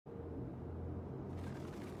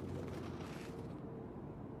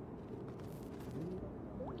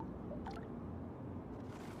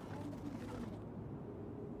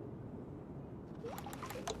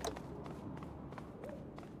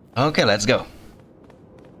Okay, let's go.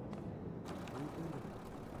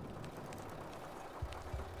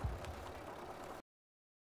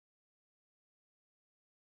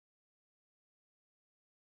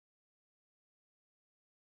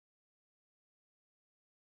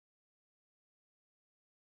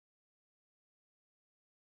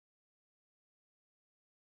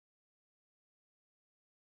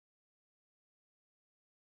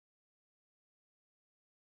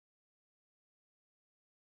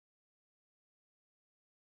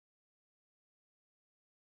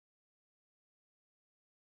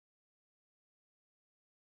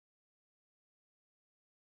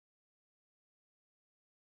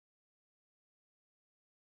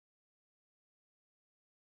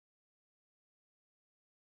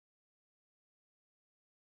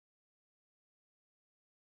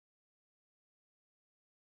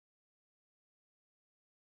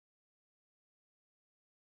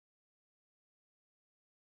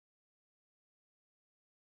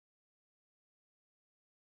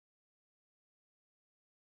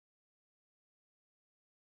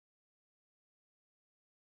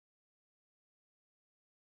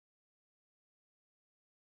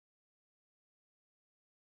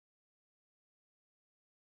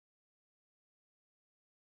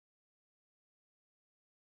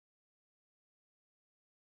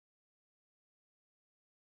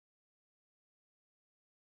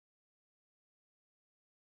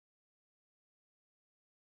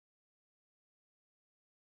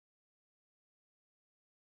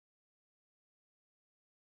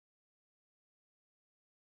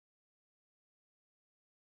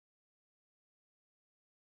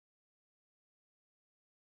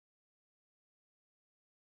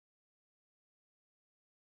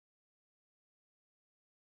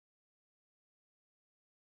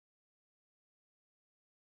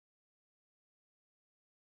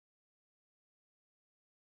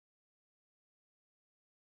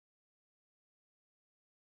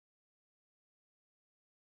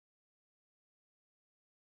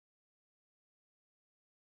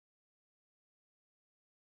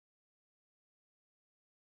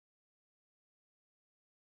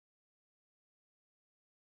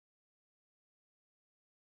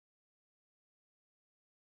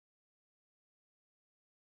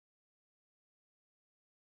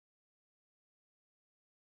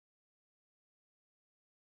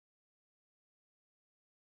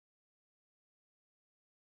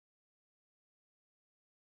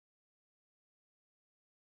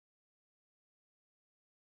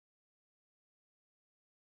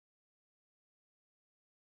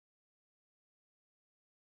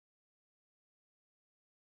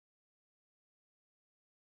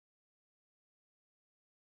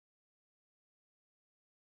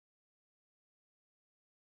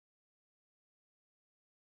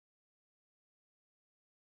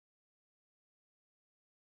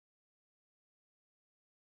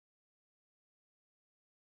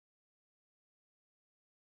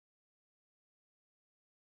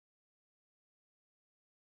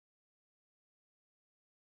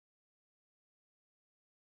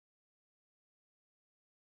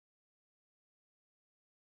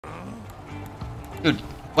 Dude,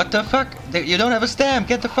 what the fuck? You don't have a stamp!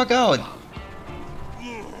 Get the fuck out!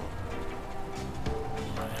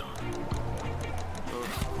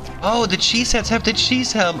 Oh, the cheeseheads have the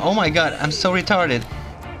cheese helm! Oh my god, I'm so retarded.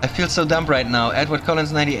 I feel so dumb right now. Edward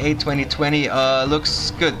Collins 98 2020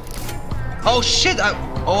 looks good. Oh shit!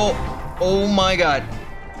 Oh my god.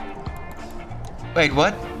 Wait,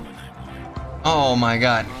 what? Oh my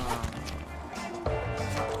god.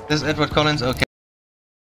 This is Edward Collins? Okay.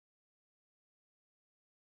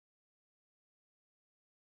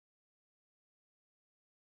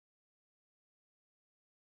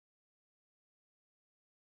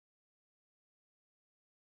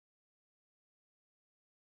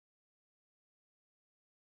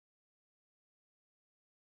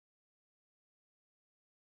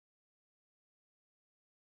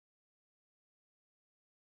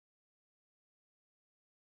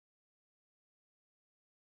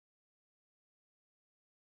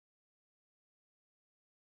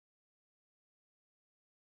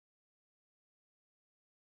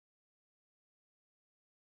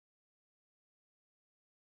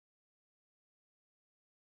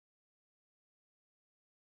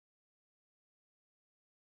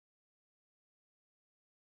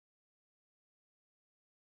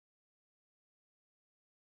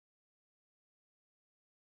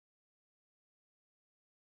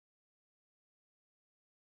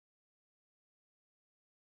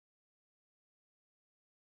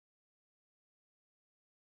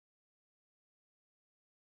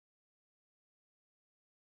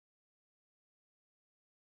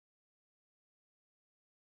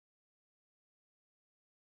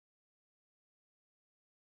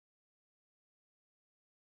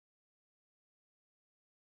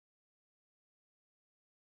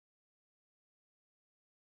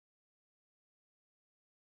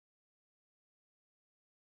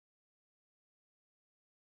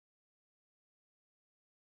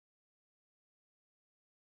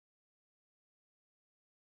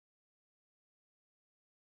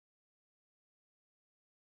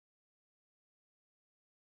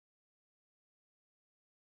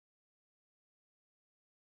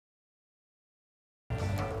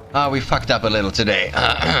 Ah, we fucked up a little today.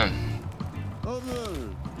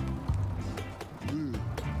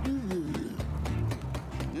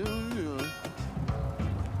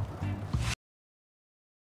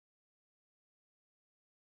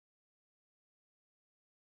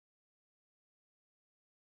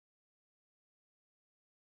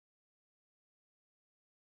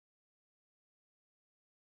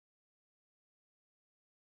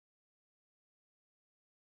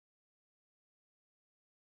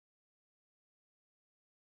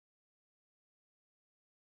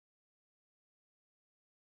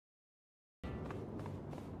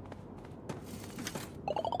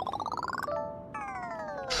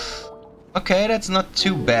 Okay, that's not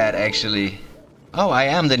too bad actually. Oh, I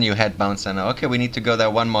am the new head bouncer now. Okay, we need to go there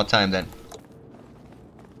one more time then.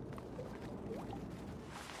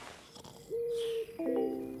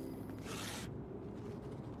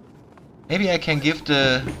 Maybe I can give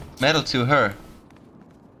the medal to her.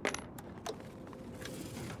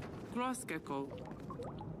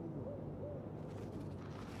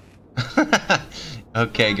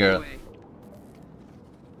 Okay, girl.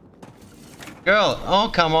 Girl, oh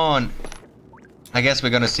come on. I guess we're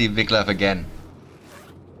gonna see Viglav again.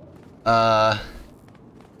 Oh,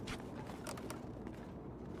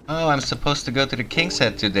 I'm supposed to go to the King's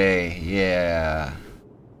Head today. Yeah.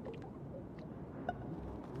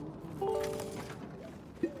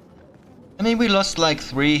 I mean, we lost like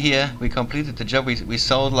 3 here. We completed the job. We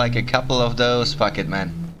sold like a couple of those. Fuck it,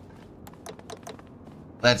 man.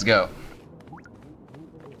 Let's go.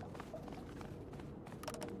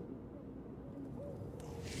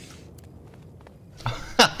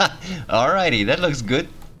 Alrighty, that looks good.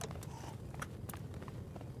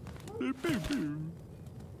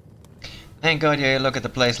 Thank God, yeah, look at the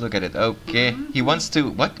place, look at it. Okay, he wants to...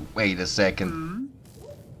 What? Wait a second.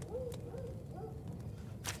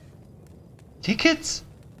 Tickets?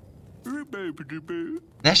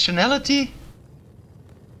 Nationality?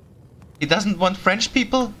 He doesn't want French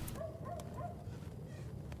people?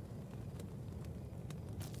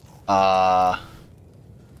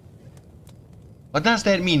 What does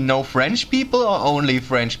that mean? No French people or only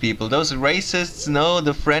French people? Those racists know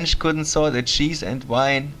the French couldn't sort a cheese and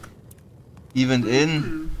wine even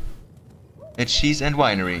in a cheese and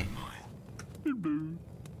winery.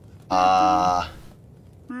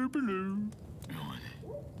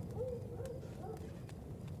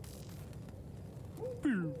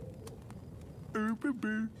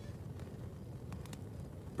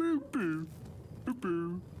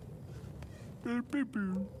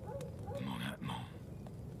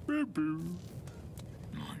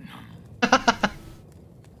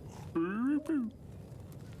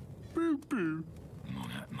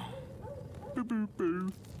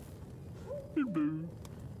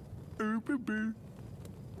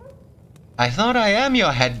 I thought I am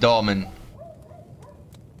your head doorman.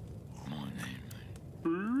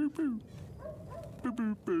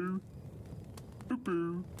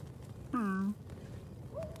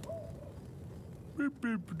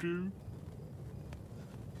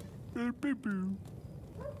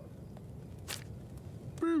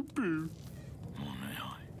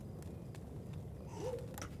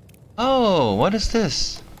 Oh, what is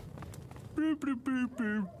this?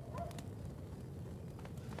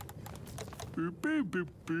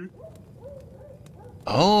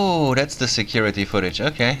 Oh, that's the security footage,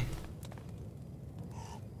 okay.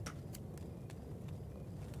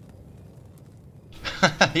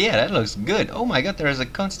 Yeah, that looks good. Oh my god, there is a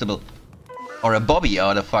constable. Or a bobby,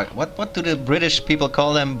 or the fuck. What do the British people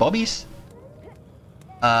call them? Bobbies?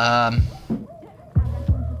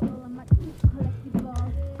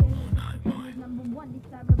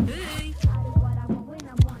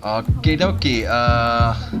 Okie dokie,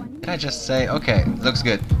 can I just say, okay, looks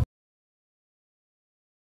good.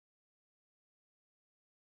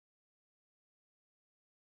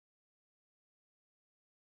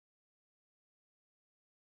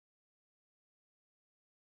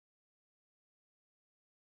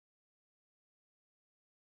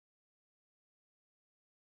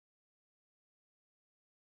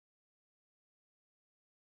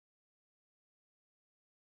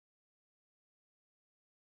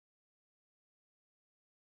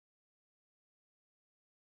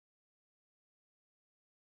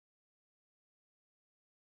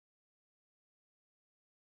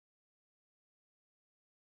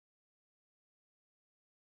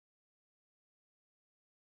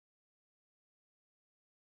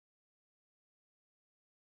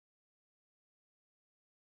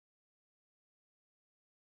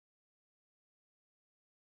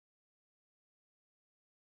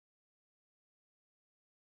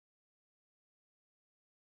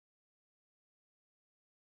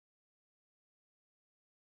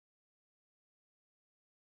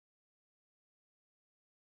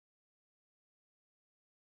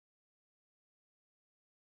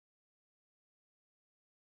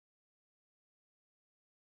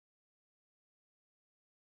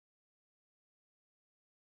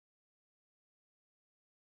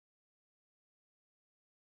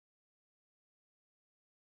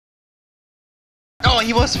 Oh,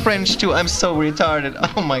 he was French too. I'm so retarded.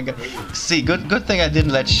 Oh my god. See, good thing I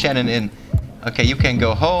didn't let Shannon in. Okay, you can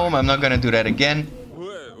go home. I'm not gonna do that again.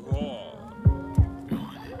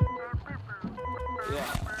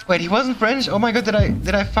 Wait, he wasn't French? Oh my god,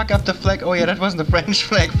 did I fuck up the flag? Oh yeah, that wasn't the French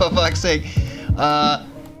flag, for fuck's sake.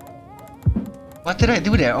 What did I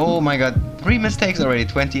do there? Oh my god, 3 mistakes already.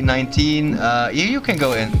 2019. You can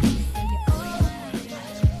go in.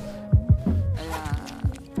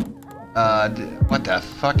 What the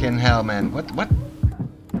fucking hell, man? What?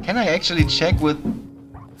 Can I actually check with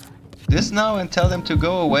this now and tell them to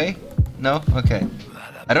go away? No? Okay.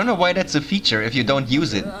 I don't know why that's a feature if you don't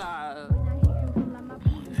use it.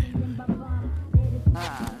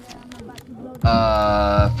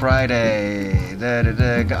 Friday.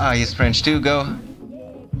 Ah, he's French too. Go.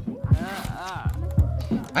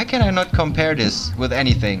 Why can I not compare this with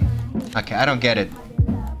anything? Okay, I don't get it.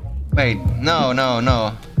 Wait, no.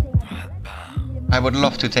 I would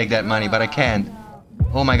love to take that money, but I can't.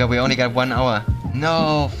 Oh my god, we only got 1 hour.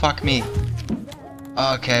 No, fuck me.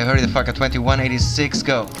 Okay, hurry the fuck up. 2186,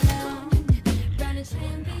 go.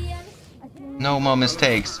 No more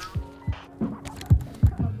mistakes.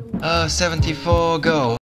 74,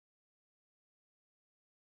 go.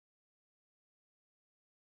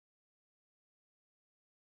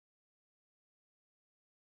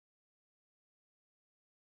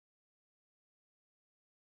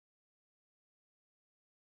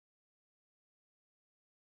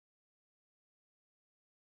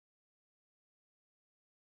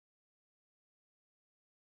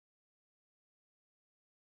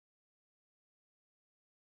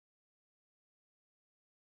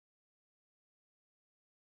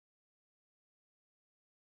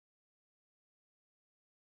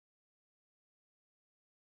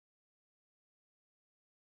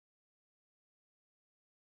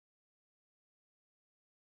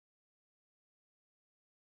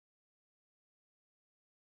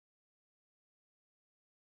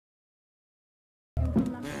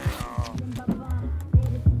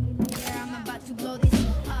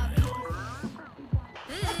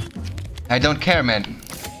 I don't care, man.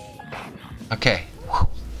 Okay.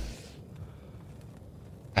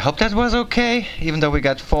 I hope that was okay, even though we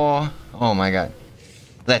got 4. Oh my god.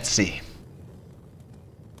 Let's see.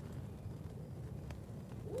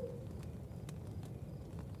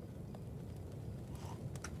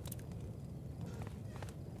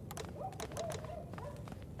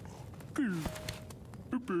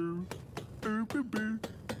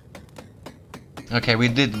 Okay, we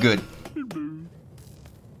did good.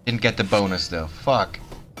 Didn't get the bonus though. Fuck.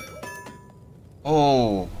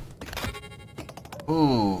 Oh.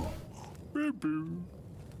 Ooh.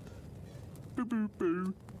 I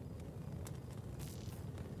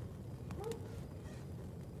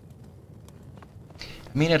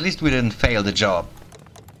mean, at least we didn't fail the job.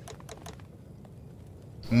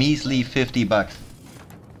 Measly 50 bucks.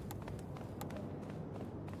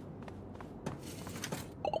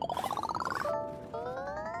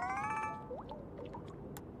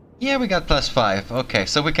 Yeah, we got +5. Okay,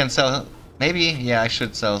 so we can sell... Maybe? Yeah, I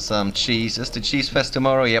should sell some cheese. Is the cheese fest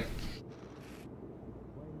tomorrow? Yep.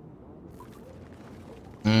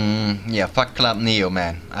 Yeah, fuck Club Neo,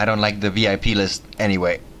 man. I don't like the VIP list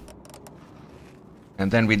anyway.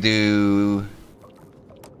 And then we do...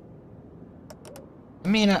 I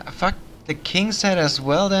mean, fuck the King's Head as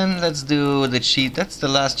well then. Let's do the cheese... That's the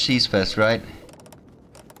last cheese fest, right?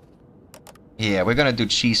 Yeah, we're gonna do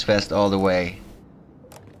cheese fest all the way.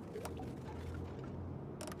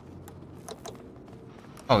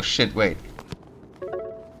 Oh shit, wait.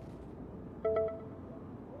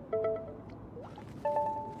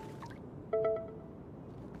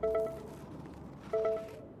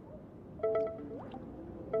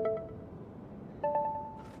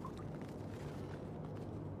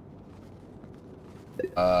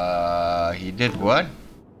 He did what?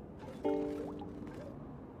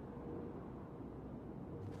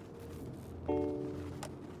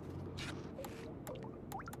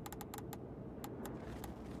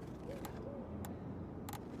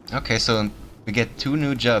 Okay, so we get 2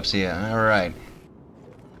 new jobs here. Alright.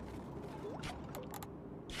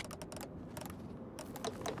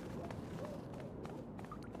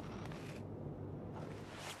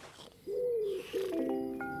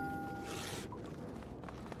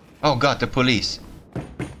 Oh god, the police.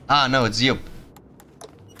 Ah, no, it's Yup.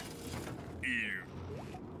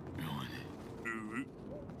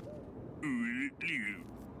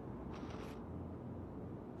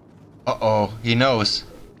 Uh-oh, he knows.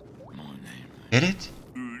 Hit it?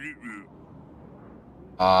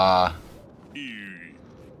 Ah.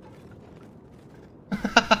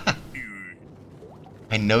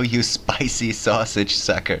 I know you spicy sausage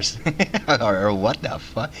suckers. or what the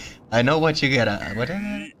fuck? I know what you get. What?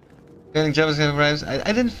 Getting jobs and bribes.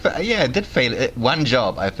 I didn't. Yeah, I did fail one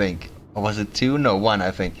job, I think. Or was it two? No, one,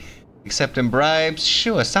 I think. Accepting bribes,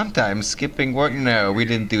 sure. Sometimes skipping work. No, we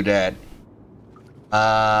didn't do that.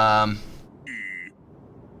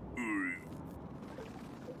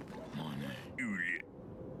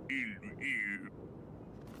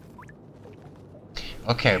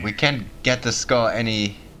 Okay, we can't get the score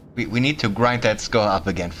any... We need to grind that score up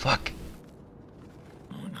again. Fuck.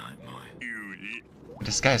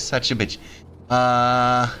 This guy is such a bitch.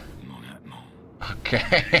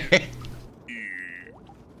 Okay.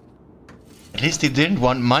 At least he didn't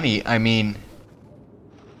want money, I mean...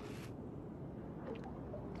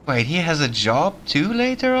 Wait, he has a job too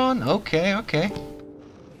later on? Okay, okay.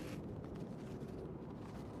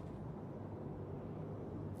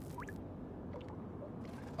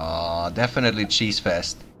 Oh, definitely Cheese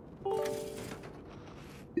Fest.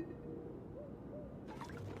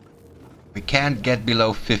 We can't get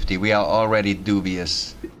below 50. We are already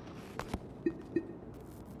dubious.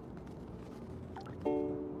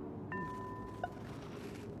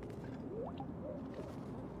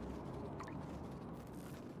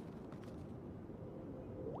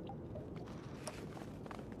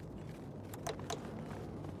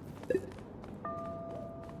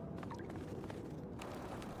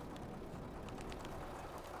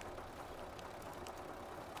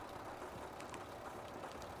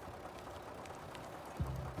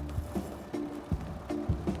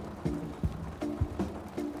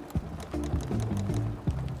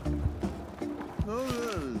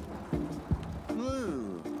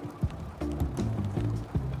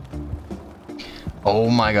 Oh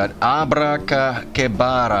my god,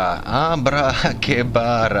 abracadabra,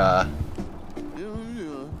 abracadabra.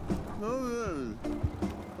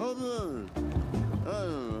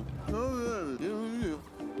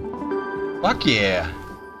 Fuck yeah.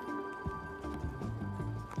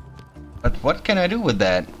 But what can I do with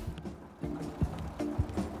that?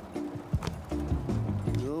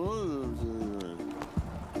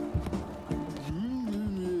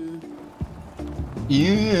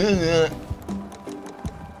 Yeah.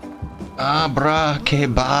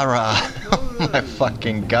 Abracadabra. Oh my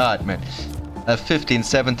fucking god, man. 15,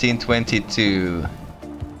 17, 22.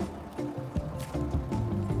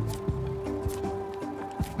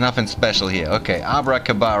 Nothing special here. Okay,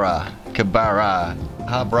 abracadabra. Kabara.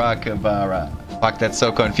 Abracadabra. Fuck, that's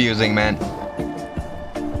so confusing, man.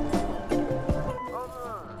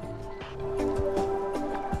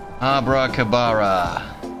 Abracadabra.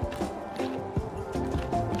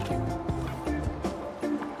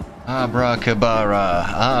 Abracadabra,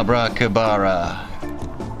 abracadabra.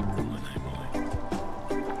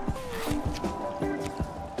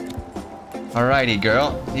 Alrighty,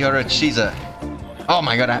 girl, you're a cheeser. Oh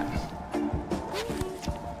my god,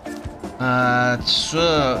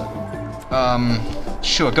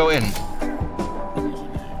 sure, go in.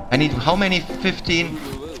 I need how many? 15?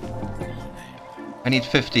 I need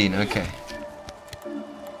 15, okay.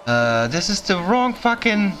 This is the wrong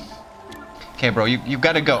fucking... Okay, bro, you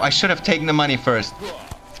gotta go. I should have taken the money first.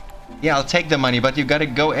 Yeah, I'll take the money, but you gotta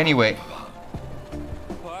go anyway.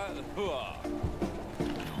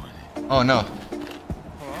 Oh, no.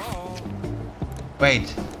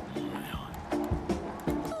 Wait.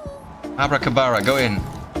 Abracadabra, go in.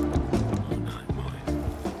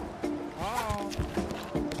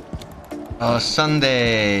 Oh,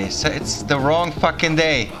 Sunday. So it's the wrong fucking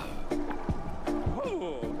day.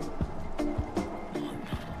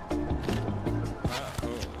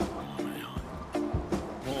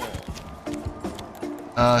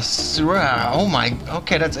 Oh my,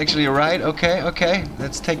 okay, that's actually right. Okay, okay,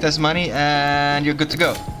 let's take this money and you're good to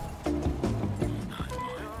go.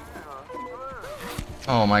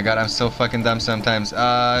 Oh my god, I'm so fucking dumb sometimes.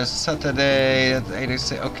 Saturday at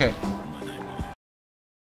 86, okay.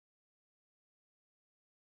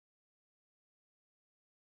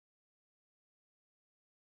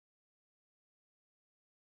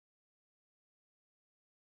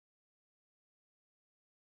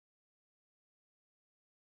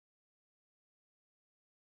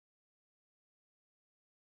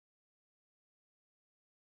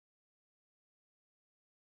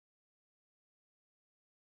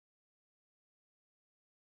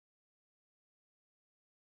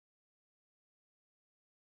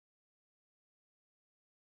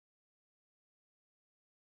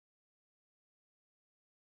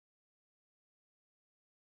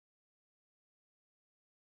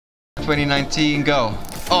 $2019, go.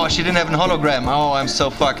 Oh, she didn't have a hologram. Oh, I'm so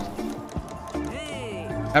fucked.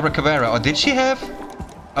 Abracadabra. Oh, did she have?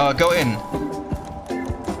 Go in.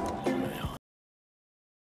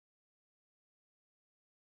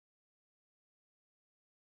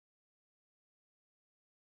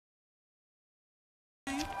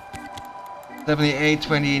 78,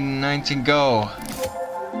 20, 19, go.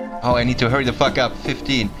 Oh, I need to hurry the fuck up.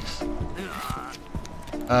 15.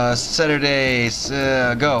 Saturdays,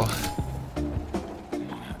 go.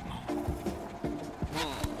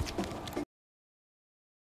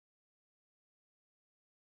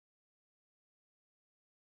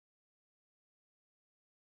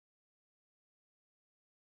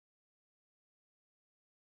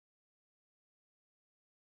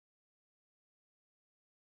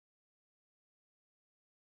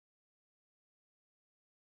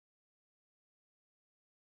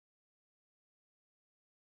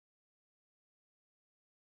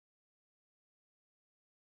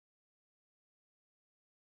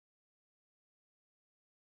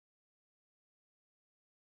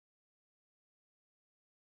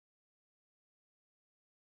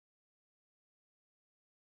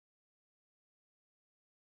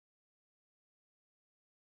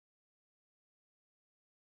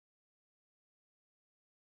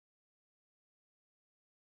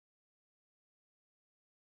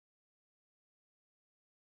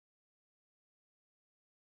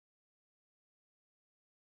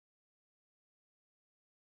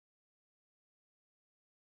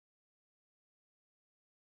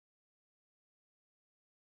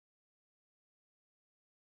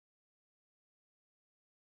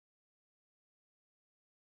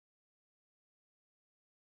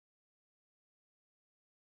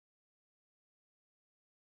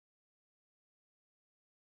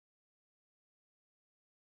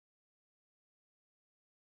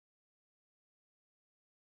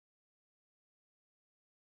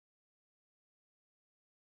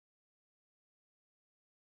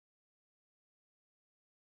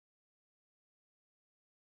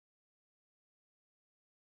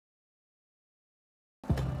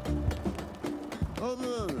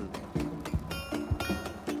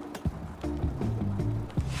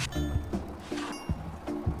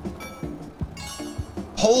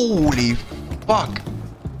 Holy fuck.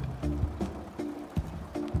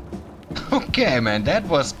 Okay, man, that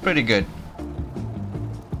was pretty good.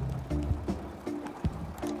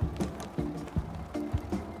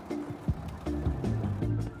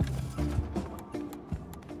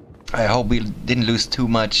 I hope we didn't lose too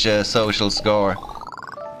much social score.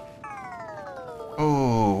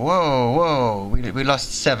 Oh, whoa, whoa. We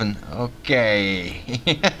lost 7. Okay.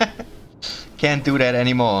 Can't do that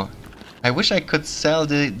anymore. I wish I could sell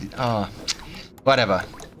the... Oh, whatever.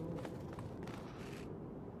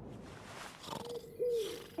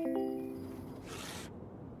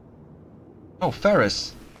 Oh,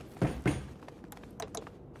 Ferris.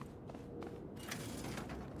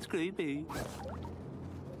 Screepy.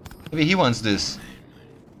 Maybe he wants this.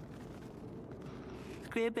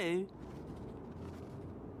 Screepy.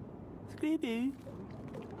 Screepy.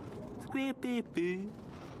 Screepy.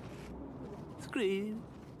 Screep.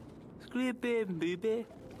 Screepy, baby.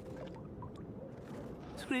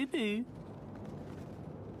 Screepy.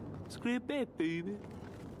 Screepy, baby.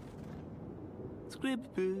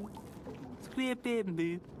 Screepy. Screepy,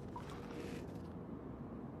 baby.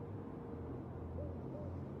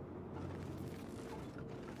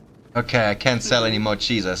 Okay, I can't sell any more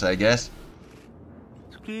cheeses, I guess.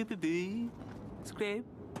 Screepy. Scrape.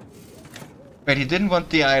 Wait, he didn't want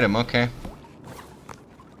the item, okay.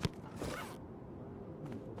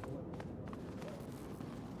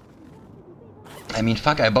 I mean,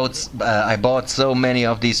 fuck, I bought so many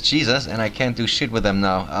of these cheeses and I can't do shit with them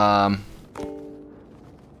now.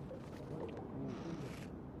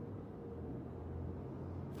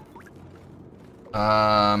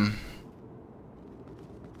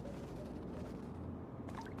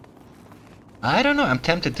 I don't know, I'm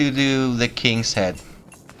tempted to do the king's head.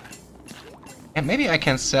 And maybe I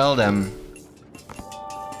can sell them.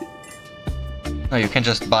 No, you can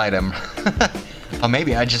just buy them. Or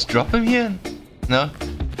maybe I just drop them here? No?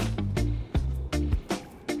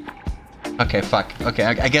 Okay, fuck. Okay,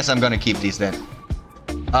 I guess I'm gonna keep these then.